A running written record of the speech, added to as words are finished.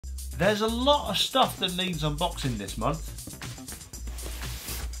There's a lot of stuff that needs unboxing this month.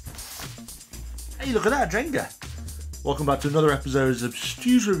 Hey, look at that, Jenga. Welcome back to another episode of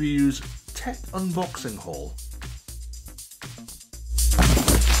STU'S Reviews Tech Unboxing Haul.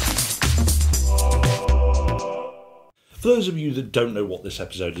 For those of you that don't know what this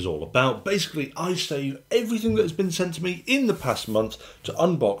episode is all about, basically I save everything that has been sent to me in the past month to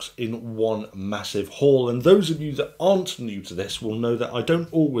unbox in one massive haul. And those of you that aren't new to this will know that I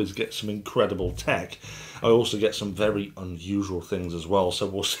don't always get some incredible tech. I also get some very unusual things as well, so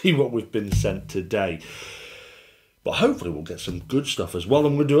we'll see what we've been sent today. But hopefully we'll get some good stuff as well.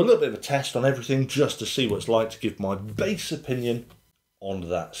 I'm going to do a little bit of a test on everything just to see what it's like to give my base opinion on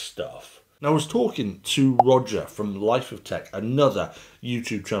that stuff. Now, I was talking to Roger from Life of Tech, another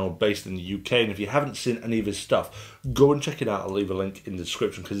YouTube channel based in the UK, and if you haven't seen any of his stuff, go and check it out. I'll leave a link in the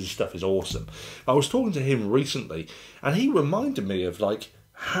description because his stuff is awesome. I was talking to him recently, and he reminded me of like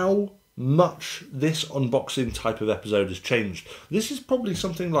how much this unboxing type of episode has changed. This is probably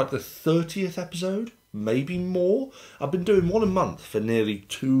something like the 30th episode, maybe more. I've been doing one a month for nearly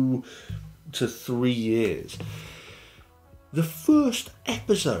 2 to 3 years. The first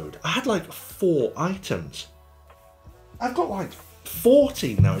episode, I had like 4 items. I've got like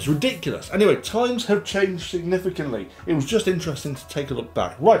 40 now, it's ridiculous. Anyway, times have changed significantly. It was just interesting to take a look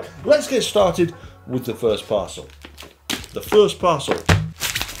back. Right, let's get started with the first parcel. The first parcel.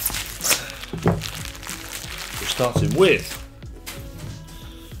 We're starting with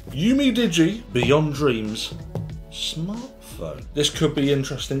UmiDigi Beyond Dreams smartphone. This could be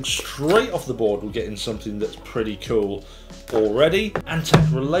interesting. Straight off the board, we're getting something that's pretty cool already and tech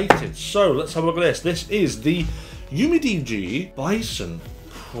related. So let's have a look at this. This is the UmiDigi Bison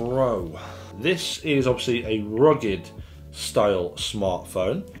Pro. This is obviously a rugged style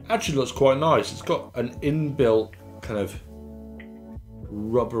smartphone. Actually looks quite nice. It's got an inbuilt kind of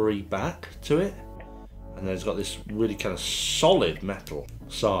rubbery back to it, and then it's got this really kind of solid metal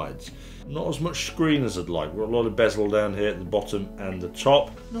sides. Not as much screen as I'd like. We've got a lot of bezel down here at the bottom and the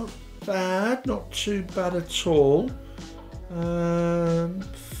top. Not bad, not too bad at all.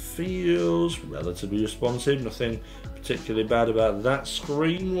 Feels relatively responsive, nothing particularly bad about that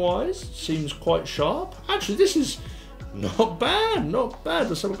screen wise. Seems quite sharp. Actually, this is not bad, not bad.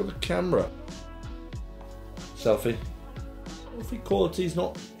 Let's have a look at the camera. Selfie quality is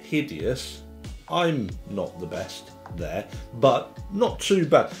not hideous. I'm not the best there, but not too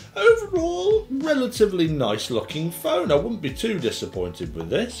bad. Overall, relatively nice looking phone. I wouldn't be too disappointed with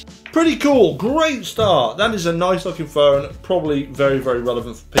this. Pretty cool, great start. That is a nice looking phone, probably very, very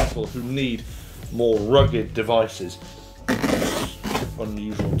relevant for people who need more rugged devices.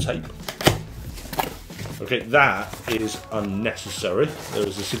 Unusual tape. Okay, that is unnecessary. There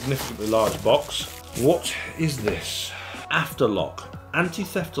is a significantly large box. What is this? Afterlock,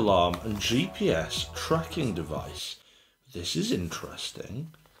 anti-theft alarm and GPS tracking device. This is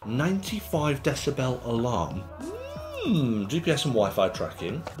interesting. 95 decibel alarm. GPS and Wi-Fi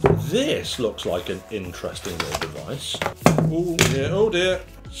tracking. This looks like an interesting little device. Oh dear, oh dear.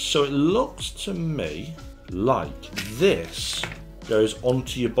 So it looks to me like this goes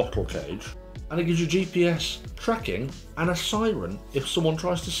onto your bottle cage and it gives you GPS tracking and a siren if someone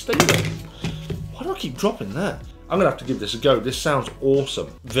tries to steal it. Why do I keep dropping that? I'm going to have to give this a go. This sounds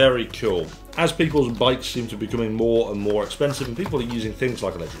awesome. Very cool. As people's bikes seem to be becoming more and more expensive and people are using things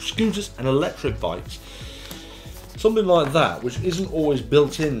like electric scooters and electric bikes, something like that, which isn't always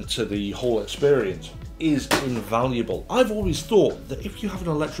built into the whole experience, is invaluable. I've always thought that if you have an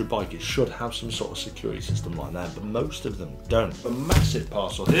electric bike, it should have some sort of security system like that, but most of them don't. A massive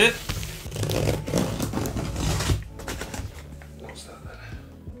parcel here.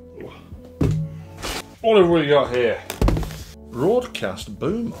 What have we got here? Broadcast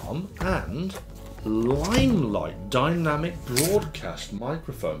boom arm and Limelight dynamic broadcast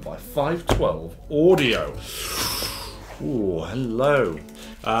microphone by 512 Audio. Oh, hello.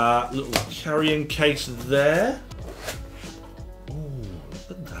 Little carrying case there. Oh,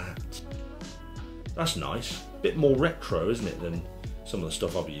 look at that. That's nice. Bit more retro, isn't it, than some of the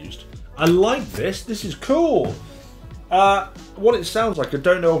stuff I've used. I like this. This is cool. What it sounds like, I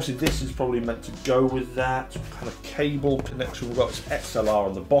don't know, obviously this is probably meant to go with that. What kind of cable connection we've got? It's XLR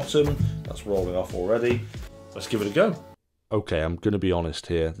on the bottom, that's rolling off already. Let's give it a go. Okay, I'm going to be honest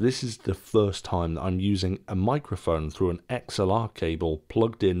here. This is the first time that I'm using a microphone through an XLR cable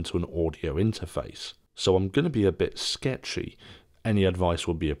plugged into an audio interface. So I'm going to be a bit sketchy. Any advice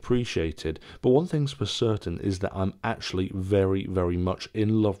would be appreciated, but one thing's for certain is that I'm actually very, very much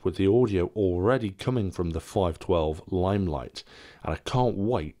in love with the audio already coming from the 512 Limelight, and I can't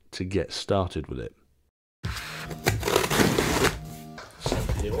wait to get started with it.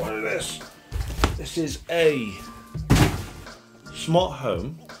 here. What is this? This is a smart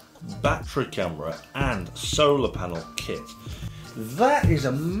home, battery camera, and solar panel kit. That is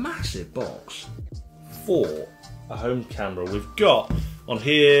a massive box for a home camera. We've got on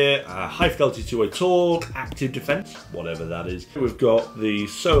here high fidelity two-way talk, active defense, whatever that is. We've got the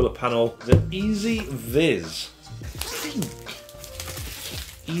solar panel, the Easy Viz.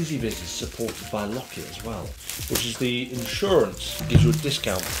 Easy Viz is supported by Lockheed as well, which is the insurance gives you a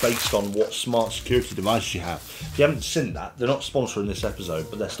discount based on what smart security device you have. If you haven't seen that, they're not sponsoring this episode,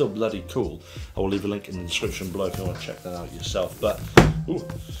 but they're still bloody cool. I will leave a link in the description below if you want to check that out yourself. But ooh,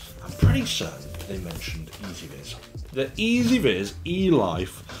 I'm pretty certain they mentioned Easy Viz. The Easy Viz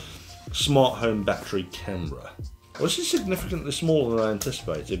eLife smart home battery camera. Well, this is significantly smaller than I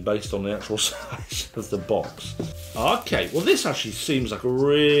anticipated based on the actual size of the box. Okay, well this actually seems like a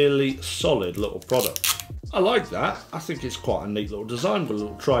really solid little product. I like that. I think it's quite a neat little design with a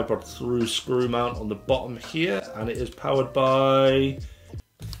little tripod through screw mount on the bottom here, and it is powered by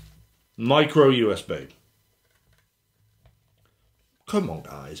micro USB. Come on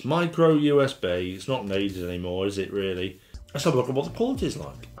guys, micro USB, it's not needed anymore, is it really? Let's have a look at what the quality is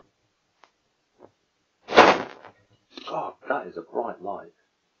like. God, that is a bright light.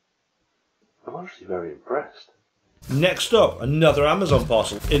 I'm actually very impressed. Next up, another Amazon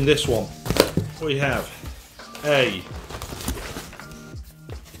parcel. In this one, we have a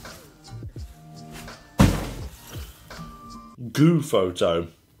goo photo.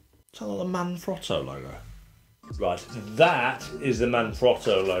 It's a little Manfrotto logo. Right, that is the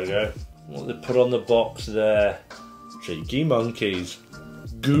Manfrotto logo. What they put on the box there. Cheeky monkeys.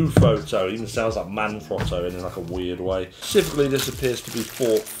 Goo photo, even sounds like Manfrotto in like a weird way. Specifically, this appears to be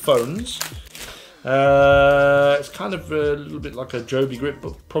for phones. It's kind of a little bit like a Joby grip,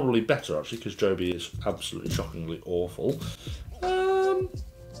 but probably better actually, because Joby is absolutely shockingly awful. Do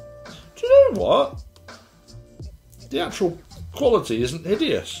you know what? The actual quality isn't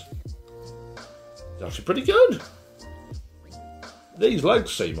hideous. It's actually pretty good. These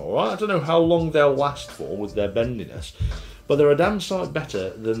legs seem alright. I don't know how long they'll last for with their bendiness, but they're a damn sight better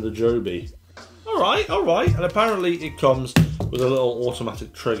than the Joby. Alright, alright. And apparently it comes with a little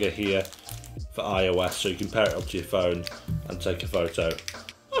automatic trigger here for iOS, so you can pair it up to your phone and take a photo.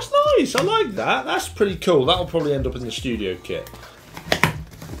 That's nice, I like that. That's pretty cool. That'll probably end up in the studio kit.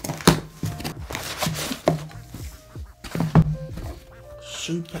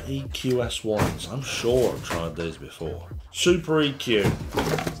 Super EQ S1s. I'm sure I've tried these before. Super EQ.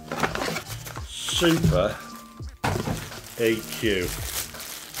 Super EQ.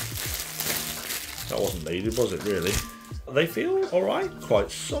 That wasn't needed, was it really? They feel alright,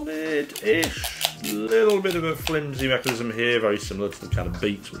 quite solid-ish. Little bit of a flimsy mechanism here, very similar to the kind of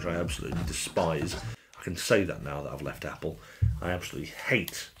Beats, which I absolutely despise. I can say that now that I've left Apple. I absolutely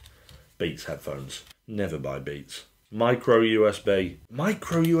hate Beats headphones. Never buy Beats. Micro USB.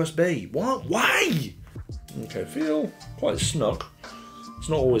 Micro USB. What? Why? Okay, feel quite snug. It's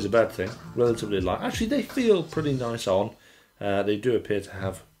not always a bad thing. Relatively light. Actually, they feel pretty nice on. They do appear to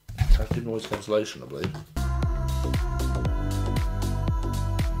have active noise cancellation, I believe.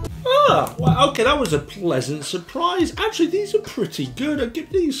 Ah, well, okay, that was a pleasant surprise. Actually, these are pretty good. I'd give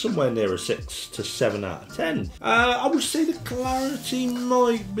these somewhere near a 6 to 7 out of 10. I would say the clarity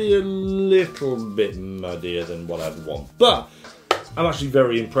might be a little bit muddier than what I'd want, but I'm actually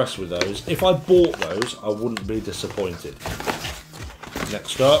very impressed with those. If I bought those, I wouldn't be disappointed.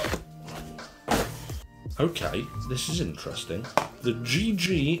 Next up. Okay, this is interesting. The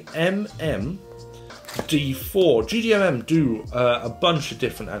GGMM D4. GGMM do a bunch of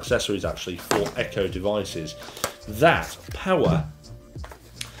different accessories actually for Echo devices that power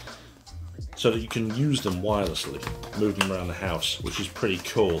so that you can use them wirelessly, move them around the house, which is pretty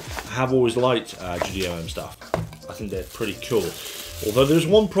cool. I have always liked GGMM stuff. I think they're pretty cool. Although there's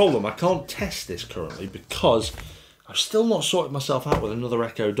one problem, I can't test this currently because I've still not sorted myself out with another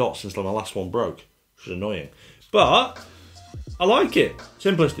Echo Dot since my last one broke, which is annoying. But I like it.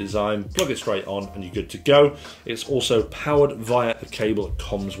 Simplest design, plug it straight on and you're good to go. It's also powered via the cable that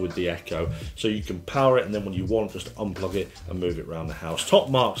comes with the Echo. So you can power it and then when you want, just unplug it and move it around the house. Top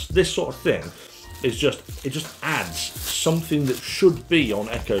marks, this sort of thing is just adds something that should be on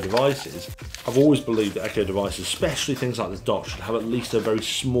Echo devices. I've always believed that Echo devices, especially things like the Dot, should have at least a very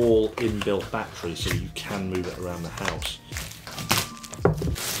small inbuilt battery so you can move it around the house.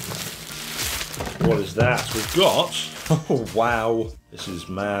 What is that? We've got, oh wow, this is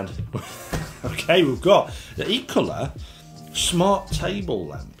mad. Okay, we've got the E-Color Smart Table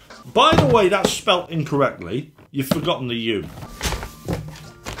Lamp. By the way, that's spelt incorrectly. You've forgotten the U.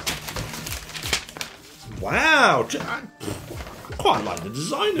 Wow. quite like the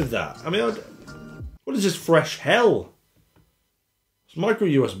design of that. I mean, what is this fresh hell? It's micro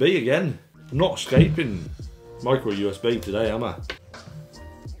USB again. I'm not escaping micro USB today, am I?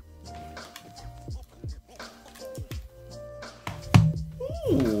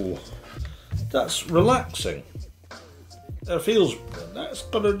 Ooh, that's relaxing. It feels, that's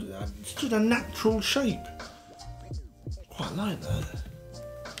got it's just a natural shape. Quite like that.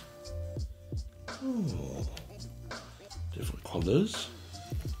 Ooh, different colours.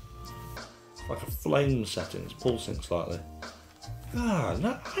 It's like a flame setting, it's pulsing slightly. Ah,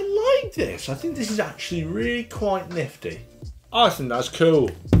 no, I like this. I think this is actually really quite nifty. I think that's cool.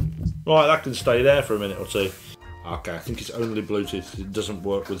 Right, that can stay there for a minute or two. Okay, I think it's only Bluetooth. It doesn't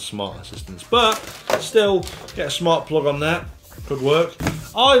work with smart assistants, but still, get a smart plug on that. Could work.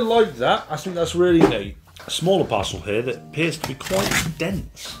 I like that. I think that's really neat. A smaller parcel here that appears to be quite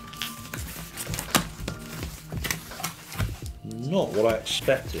dense. Not what I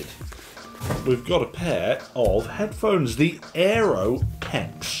expected. We've got a pair of headphones, the Aero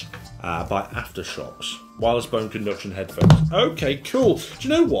Hex by Aftershocks. Wireless bone conduction headphones. Okay, cool. Do you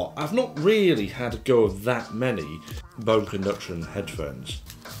know what? I've not really had a go of that many bone conduction headphones.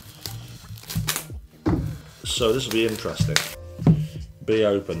 So this will be interesting. Be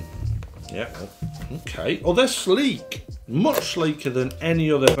open. Yeah, okay. Oh, they're sleek. Much sleeker than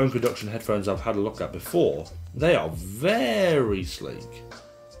any other bone conduction headphones I've had a look at before. They are very sleek.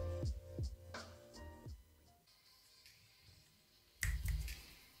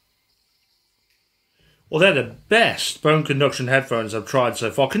 Well, they're the best bone conduction headphones I've tried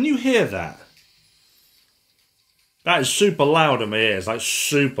so far. Can you hear that? That is super loud in my ears, like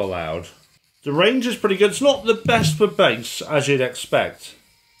super loud. The range is pretty good. It's not the best for bass, as you'd expect.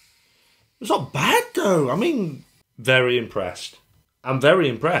 It's not bad, though. I mean, very impressed. I'm very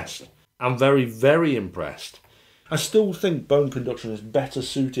impressed. I'm very, very impressed. I still think bone conduction is better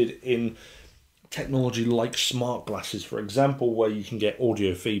suited in technology like smart glasses, for example, where you can get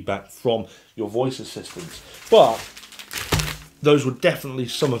audio feedback from your voice assistants. But those were definitely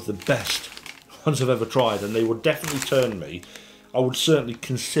some of the best ones I've ever tried, and they would definitely turn me. I would certainly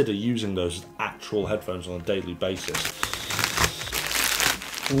consider using those as actual headphones on a daily basis.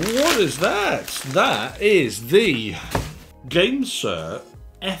 What is that? That is the GameSir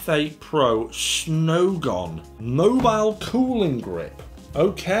F8 Pro Snowgon Mobile Cooling Grip.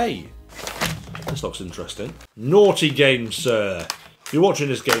 Okay. This looks interesting. Naughty GameSir. If you're watching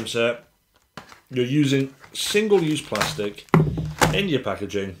this, GameSir, you're using single-use plastic in your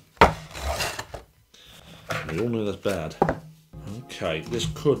packaging. We all know that's bad. Okay, this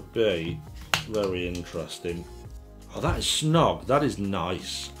could be very interesting. Oh, that is snug. That is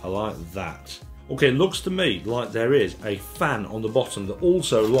nice. I like that. Okay, it looks to me like there is a fan on the bottom that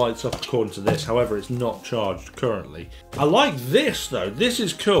also lights up according to this. However, it's not charged currently. I like this though. This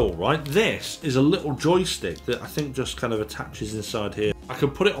is cool, right? This is a little joystick that I think just kind of attaches inside here. I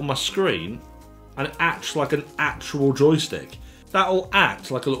can put it on my screen and it acts like an actual joystick. That'll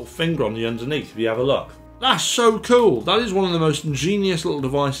act like a little finger on the underneath if you have a look. That's so cool. That is one of the most ingenious little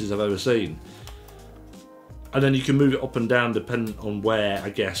devices I've ever seen. And then you can move it up and down depending on where, I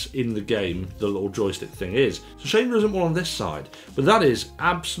guess, in the game the little joystick thing is. It's a shame there isn't one on this side, but that is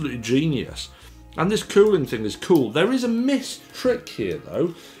absolutely genius. And this cooling thing is cool. There is a missed trick here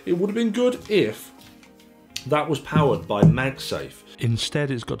though. It would have been good if that was powered by MagSafe. Instead,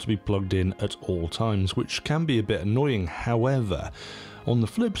 it's got to be plugged in at all times, which can be a bit annoying. However, on the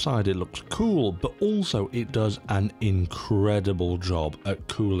flip side, it looks cool, but also it does an incredible job at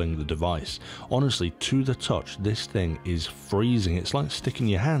cooling the device. Honestly, to the touch, this thing is freezing. It's like sticking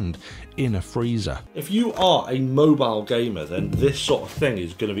your hand in a freezer. If you are a mobile gamer, then this sort of thing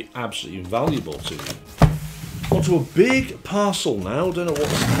is going to be absolutely invaluable to you. Onto a big parcel now. Don't know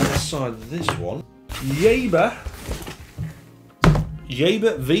what's on the side of this one. Jaeger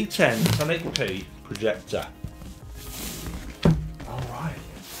V10 1080p projector.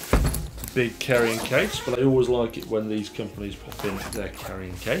 Big carrying case, but I always like it when these companies pop in their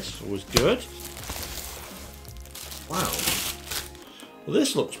carrying case. Always good. Wow. Well,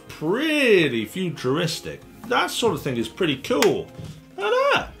 this looks pretty futuristic. That sort of thing is pretty cool. Look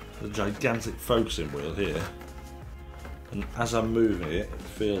at that. The gigantic focusing wheel here. And as I'm moving it, it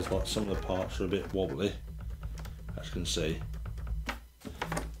feels like some of the parts are a bit wobbly. As you can see. You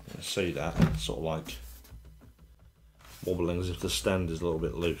can see that. It's sort of like wobbling as if the stand is a little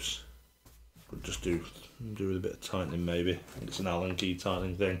bit loose. Could just do with a bit of tightening maybe. I think it's an Allen key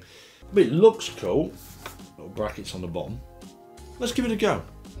tightening thing. But it looks cool. Little brackets on the bottom. let's give it a go.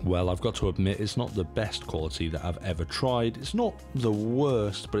 Well, I've got to admit, it's not the best quality that I've ever tried. It's not the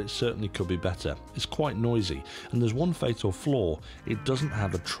worst, but it certainly could be better. It's quite noisy, and there's one fatal flaw. It doesn't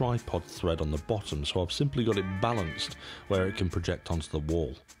have a tripod thread on the bottom, so I've simply got it balanced where it can project onto the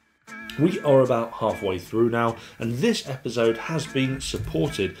wall. We are about halfway through now, and this episode has been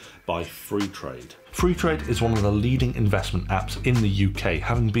supported by Freetrade. Freetrade is one of the leading investment apps in the UK,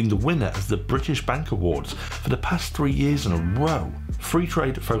 having been the winner of the British Bank Awards for the past 3 years in a row.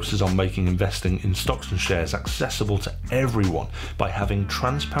 Freetrade focuses on making investing in stocks and shares accessible to everyone by having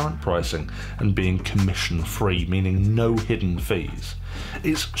transparent pricing and being commission free, meaning no hidden fees.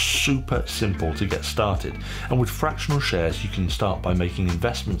 It's super simple to get started, and with fractional shares you can start by making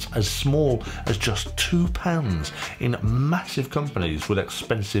investments as small as just £2 in massive companies with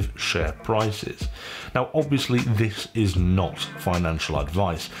expensive share prices. Now obviously this is not financial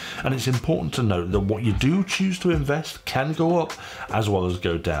advice, and it's important to note that what you do choose to invest can go up as well as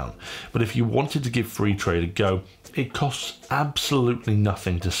go down. But if you wanted to give Freetrade a go, it costs absolutely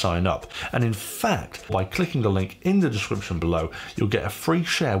nothing to sign up, and in fact by clicking the link in the description below you'll get a free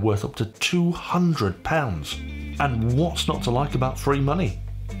share worth up to £200. And what's not to like about free money?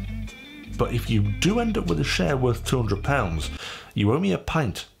 But if you do end up with a share worth £200, you owe me a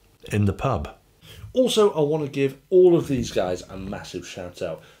pint in the pub. Also, I want to give all of these guys a massive shout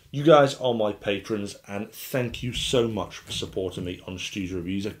out. You guys are my patrons, and thank you so much for supporting me on STU'S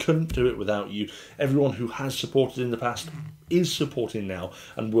Reviews. I couldn't do it without you. Everyone who has supported in the past is supporting now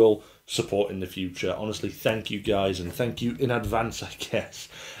and will support in the future. Honestly, thank you guys, and thank you in advance, I guess.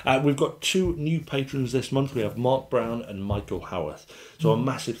 We've got 2 new patrons this month. We have Mark Brown and Michael Howarth. So a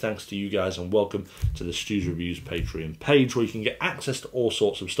massive thanks to you guys, and welcome to the STU'S Reviews Patreon page, where you can get access to all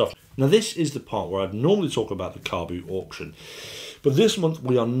sorts of stuff. Now this is the part where I'd normally talk about the car boot auction. But this month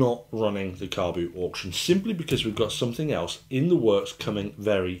we are not running the car boot auction, simply because we've got something else in the works coming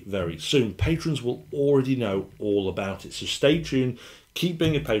very, very soon. Patrons will already know all about it, so stay tuned, keep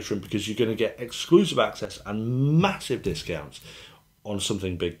being a patron, because you're going to get exclusive access and massive discounts on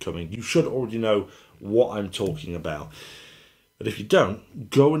something big coming. You should already know what I'm talking about. But if you don't,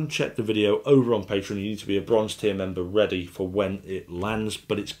 go and check the video over on Patreon. You need to be a bronze tier member ready for when it lands,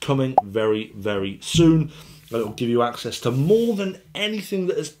 but it's coming very, very soon. It will give you access to more than anything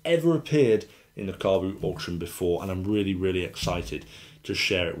that has ever appeared in the car boot auction before, and I'm really, really excited to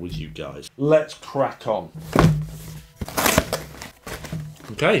share it with you guys. Let's crack on.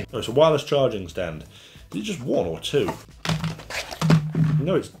 Okay, so it's a wireless charging stand. Is it just 1 or 2?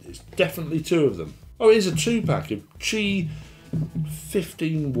 No, it's definitely 2 of them. Oh, it is a 2-pack of Qi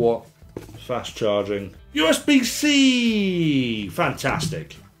 15 watt fast charging USB-C.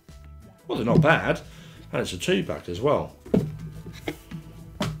 Fantastic. Well, they're not bad. And it's a 2-pack as well.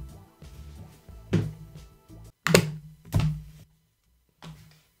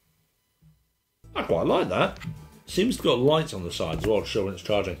 I quite like that. Seems to got lights on the side as well to show when it's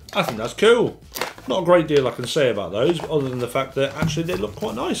charging. I think that's cool. Not a great deal I can say about those, other than the fact that actually they look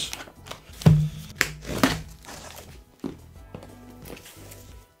quite nice.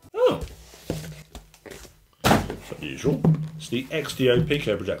 Oh. As usual. It's the XDO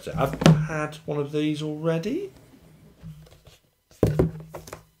Pico projector. I've had one of these already.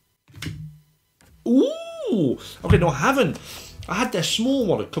 Ooh! Okay, no I haven't. I had their small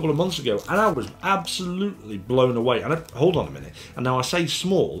one a couple of months ago, and I was absolutely blown away. And hold on a minute. And now I say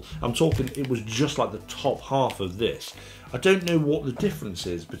small, I'm talking it was just like the top half of this. I don't know what the difference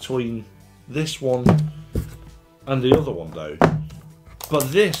is between this one and the other one though.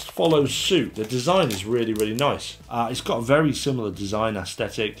 But this follows suit. The design is really, really nice. It's got a very similar design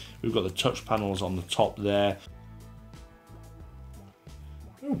aesthetic. We've got the touch panels on the top there.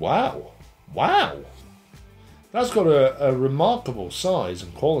 Oh, wow. Wow. That's got a remarkable size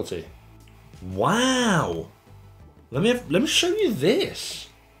and quality. Wow. Let me show you this.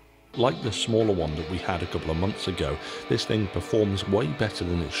 Like the smaller one that we had a couple of months ago, this thing performs way better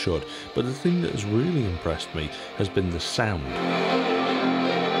than it should, but the thing that has really impressed me has been the sound.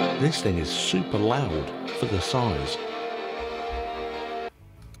 This thing is super loud for the size.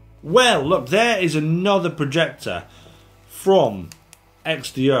 Well, look, there is another projector from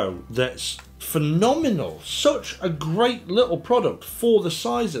XDO that's phenomenal. Such a great little product for the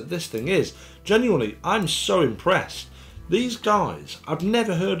size that this thing is. Genuinely, I'm so impressed. These guys, I've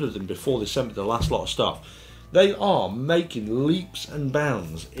never heard of them before they sent me the last lot of stuff. They are making leaps and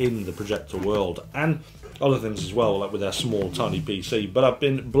bounds in the projector world, and other things as well, like with their small tiny PC, but I've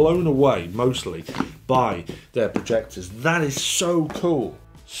been blown away mostly by their projectors. That is so cool.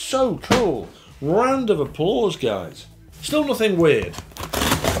 So cool. Round of applause, guys. Still nothing weird.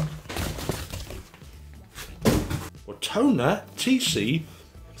 We're Toner TC30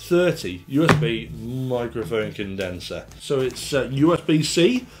 USB microphone condenser. So it's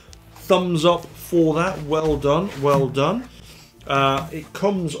USB-C. Thumbs up for that. Well done, well done. It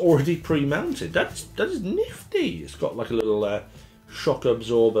comes already pre-mounted. That is nifty. It's got like a little shock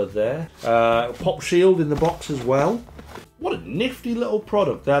absorber there. Pop shield in the box as well. What a nifty little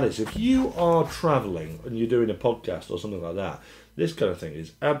product that is. If you are travelling and you're doing a podcast or something like that, this kind of thing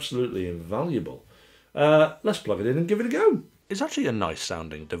is absolutely invaluable. Let's plug it in and give it a go. It's actually a nice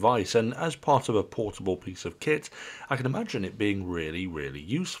sounding device, and as part of a portable piece of kit, I can imagine it being really, really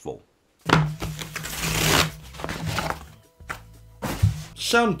useful.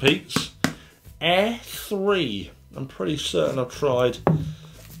 Soundpeaks Air 3. I'm pretty certain I've tried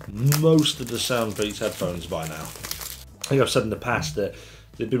most of the Soundpeaks headphones by now. I think I've said in the past that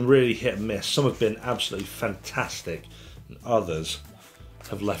they've been really hit and miss. Some have been absolutely fantastic, and others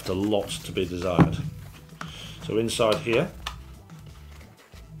have left a lot to be desired. So inside here,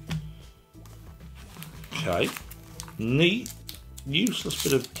 okay, neat, useless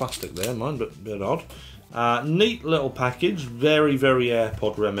bit of plastic there, mine, but a bit odd. Neat little package, very, very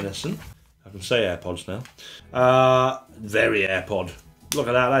AirPod reminiscent. I can say AirPods now. Very AirPod. Look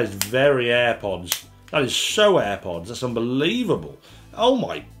at that, that is very AirPods. That is so AirPods, that's unbelievable. Oh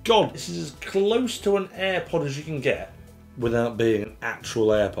my god, this is as close to an AirPod as you can get without being an actual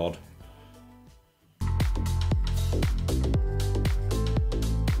AirPod.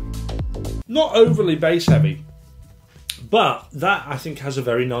 Not overly bass heavy, but that I think has a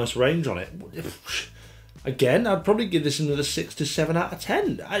very nice range on it. Again, I'd probably give this another 6 to 7 out of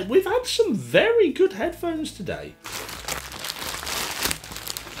 10. We've had some very good headphones today.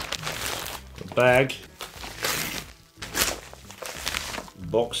 The bag.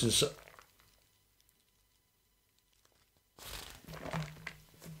 Box inside.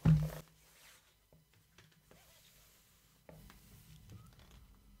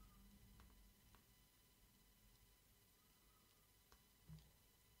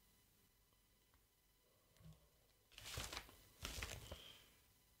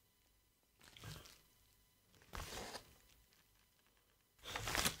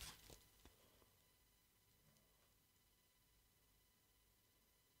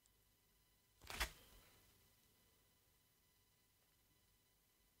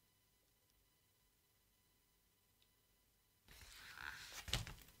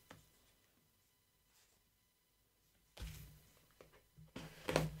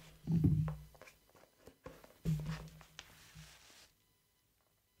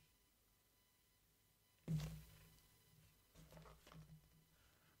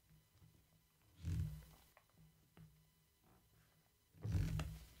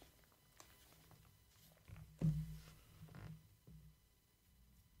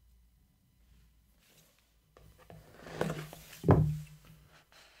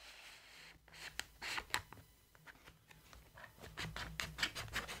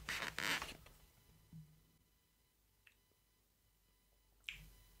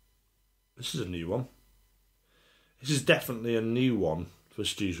 This is a new one. This is definitely a new one for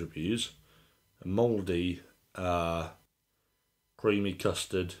STU'S reviews. A mouldy, creamy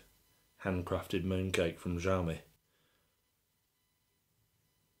custard, handcrafted mooncake from Xiaomi.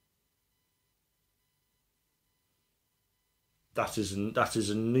 That is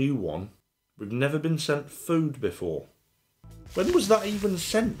a new one. We've never been sent food before. When was that even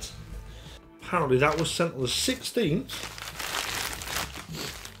sent? Apparently that was sent on the 16th.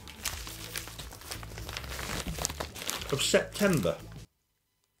 Of September.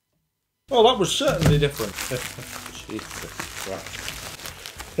 Oh, that was certainly different. Jesus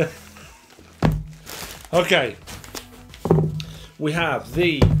Christ. Okay. We have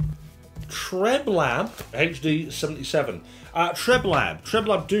the Treblab HD77.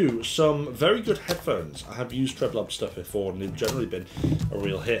 Treblab do some very good headphones. I have used Treblab stuff before and they've generally been a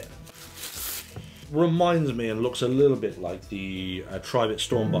real hit. Reminds me and looks a little bit like the Tribit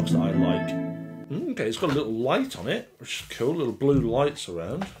Stormbox that I like. Okay, it's got a little light on it, which is cool, little blue lights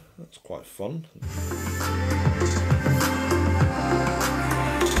around. That's quite fun.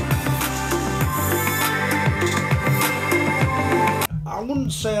 I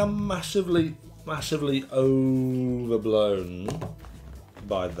wouldn't say I'm massively overblown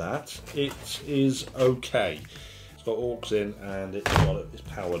by that. It is okay. It's got aux in and it's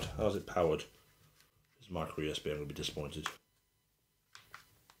powered. How's it powered? It's micro USB, I'm going to be disappointed.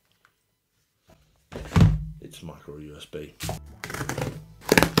 It's micro USB.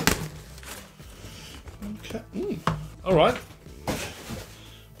 Okay. Alright.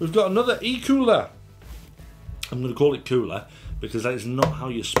 We've got another e-cooler. I'm going to call it cooler because that is not how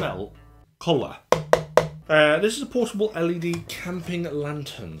you spell cooler. This is a portable LED camping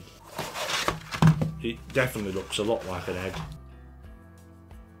lantern. It definitely looks a lot like an egg.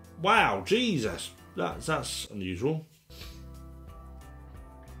 Wow, Jesus, that's unusual.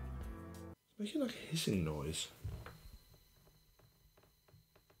 It's making like a hissing noise.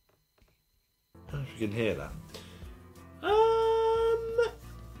 I don't know if you can hear that.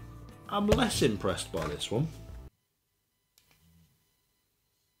 I'm less impressed by this one.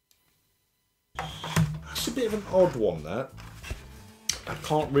 That's a bit of an odd one, that. I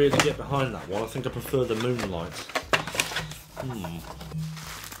can't really get behind that one. I think I prefer the Moonlight.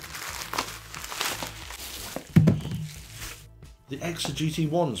 The Exa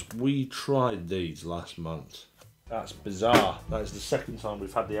GT1s, we tried these last month. That's bizarre. That is the second time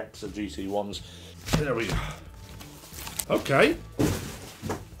we've had the Exa GT1s. There we go. Okay.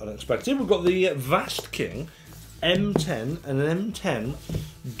 Unexpected. We've got the Vast King M10 and an M10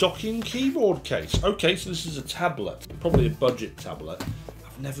 docking keyboard case. Okay, so this is a tablet, probably a budget tablet.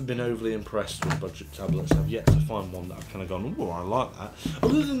 I've never been overly impressed with budget tablets. I've yet to find one that I've kind of gone, oh, I like that.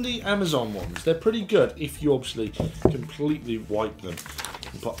 Other than the Amazon ones, they're pretty good if you obviously completely wipe them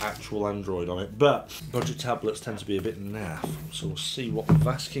and put actual Android on it. But budget tablets tend to be a bit naff, so we'll see what the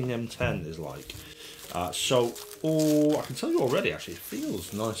Vast King M10 is like. I can tell you already, actually, it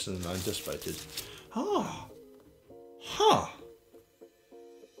feels nicer than I anticipated. Ah. Huh.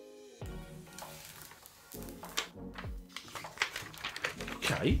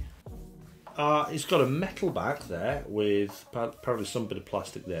 Okay. It's got a metal back there with apparently some bit of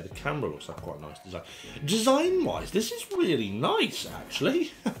plastic there. The camera looks like quite a nice design. Design-wise, this is really nice,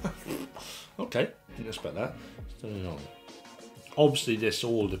 actually. Okay, didn't expect that. Turn it on. Obviously, this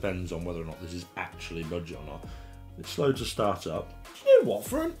all depends on whether or not this is actually budget or not. It's slow to start up. You know what?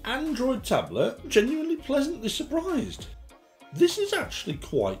 For an Android tablet, I'm genuinely pleasantly surprised. This is actually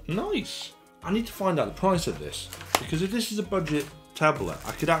quite nice. I need to find out the price of this, because if this is a budget tablet,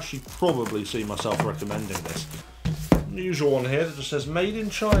 I could actually probably see myself recommending this. Unusual one here that just says made in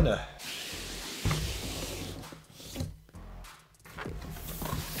China.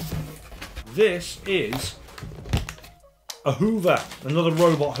 This is a Hoover, another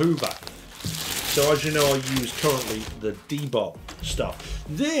robot Hoover. So as you know, I use currently the Dbot stuff.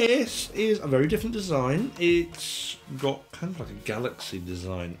 This is a very different design. It's got kind of like a galaxy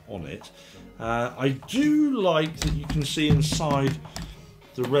design on it. I do like that you can see inside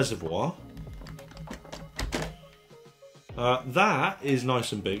the reservoir. That is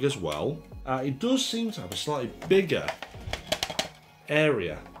nice and big as well. It does seem to have a slightly bigger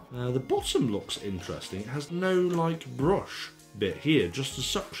area. The bottom looks interesting. It has no like brush bit here, just a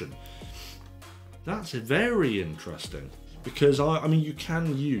suction. That's very interesting, because I mean you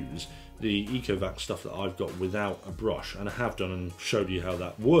can use the EcoVac stuff that I've got without a brush, and I have done and showed you how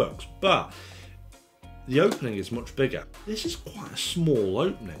that works, but the opening is much bigger. This is quite a small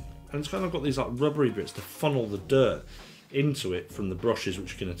opening, and it's kind of got these like rubbery bits to funnel the dirt into it from the brushes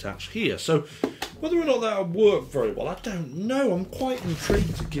which you can attach here. So whether or not that'll work very well, I don't know. I'm quite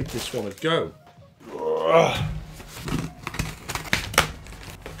intrigued to give this one a go.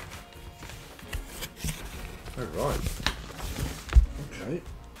 Alright. Okay.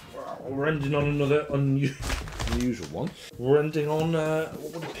 Wow, we're ending on another unusual one. We're ending on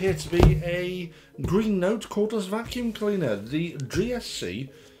what would appear to be a green note cordless vacuum cleaner, the GSC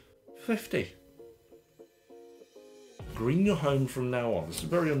 50. Green your home from now on. This is a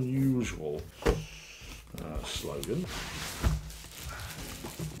very unusual slogan.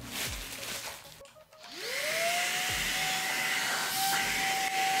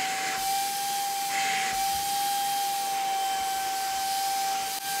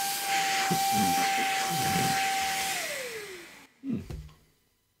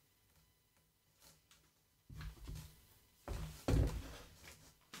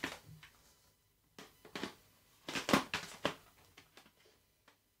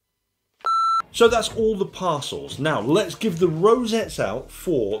 So that's all the parcels. Now let's give the rosettes out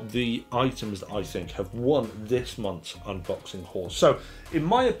for the items that I think have won this month's unboxing haul. So in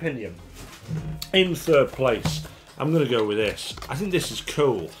my opinion, in third place, I'm going to go with this. I think this is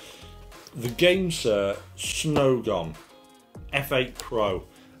cool. The GameSir Snowgon F8 Pro.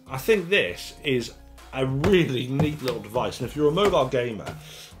 I think this is a really neat little device, and if you're a mobile gamer,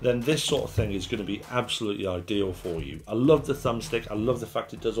 then this sort of thing is going to be absolutely ideal for you. I love the thumbstick, I love the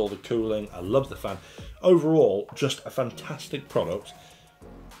fact it does all the cooling, I love the fan. Overall, just a fantastic product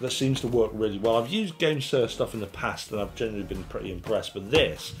that seems to work really well. I've used GameSir stuff in the past and I've generally been pretty impressed, but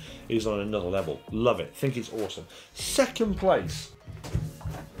this is on another level. Love it, think it's awesome. Second place,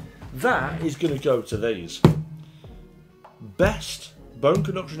 that is going to go to these. Best bone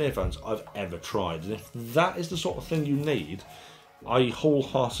conduction earphones I've ever tried. And if that is the sort of thing you need, I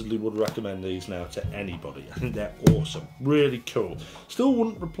wholeheartedly would recommend these now to anybody. I think they're awesome, really cool. Still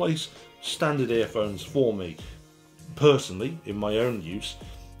wouldn't replace standard earphones for me, personally, in my own use,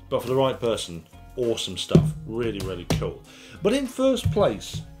 but for the right person, awesome stuff, really, really cool. But in first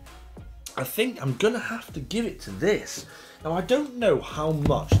place, I think I'm going to have to give it to this. Now, I don't know how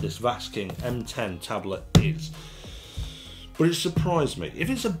much this Vasking M10 tablet is, but it surprised me. If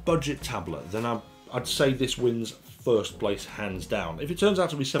it's a budget tablet, then I'd say this wins first place hands down. If it turns out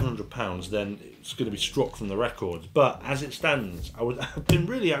to be £700, then it's going to be struck from the records. But as it stands, I've been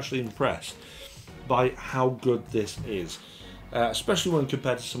really actually impressed by how good this is, especially when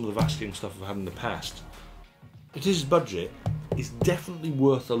compared to some of the Vasking stuff I've had in the past. It is budget, it's definitely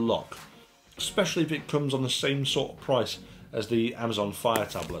worth a look, especially if it comes on the same sort of price as the Amazon Fire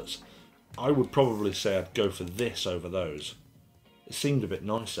tablets. I would probably say I'd go for this over those. It seemed a bit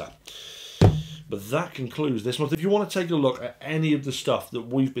nicer. But that concludes this month. If you want to take a look at any of the stuff that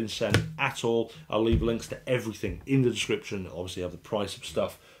we've been sent at all, I'll leave links to everything in the description. Obviously, I have the price of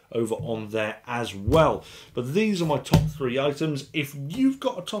stuff over on there as well. But these are my top 3 items. If you've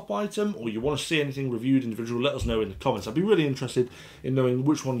got a top item or you want to see anything reviewed individually, let us know in the comments. I'd be really interested in knowing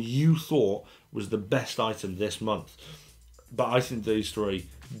which one you thought was the best item this month. But I think these 3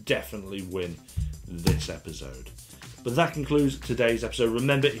 definitely win this episode. But that concludes today's episode.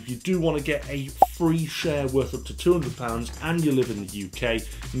 Remember, if you do want to get a free share worth up to £200 and you live in the UK,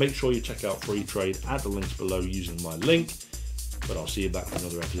 make sure you check out Freetrade at the links below using my link. But I'll see you back for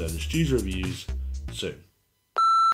another episode of STU'S Reviews soon.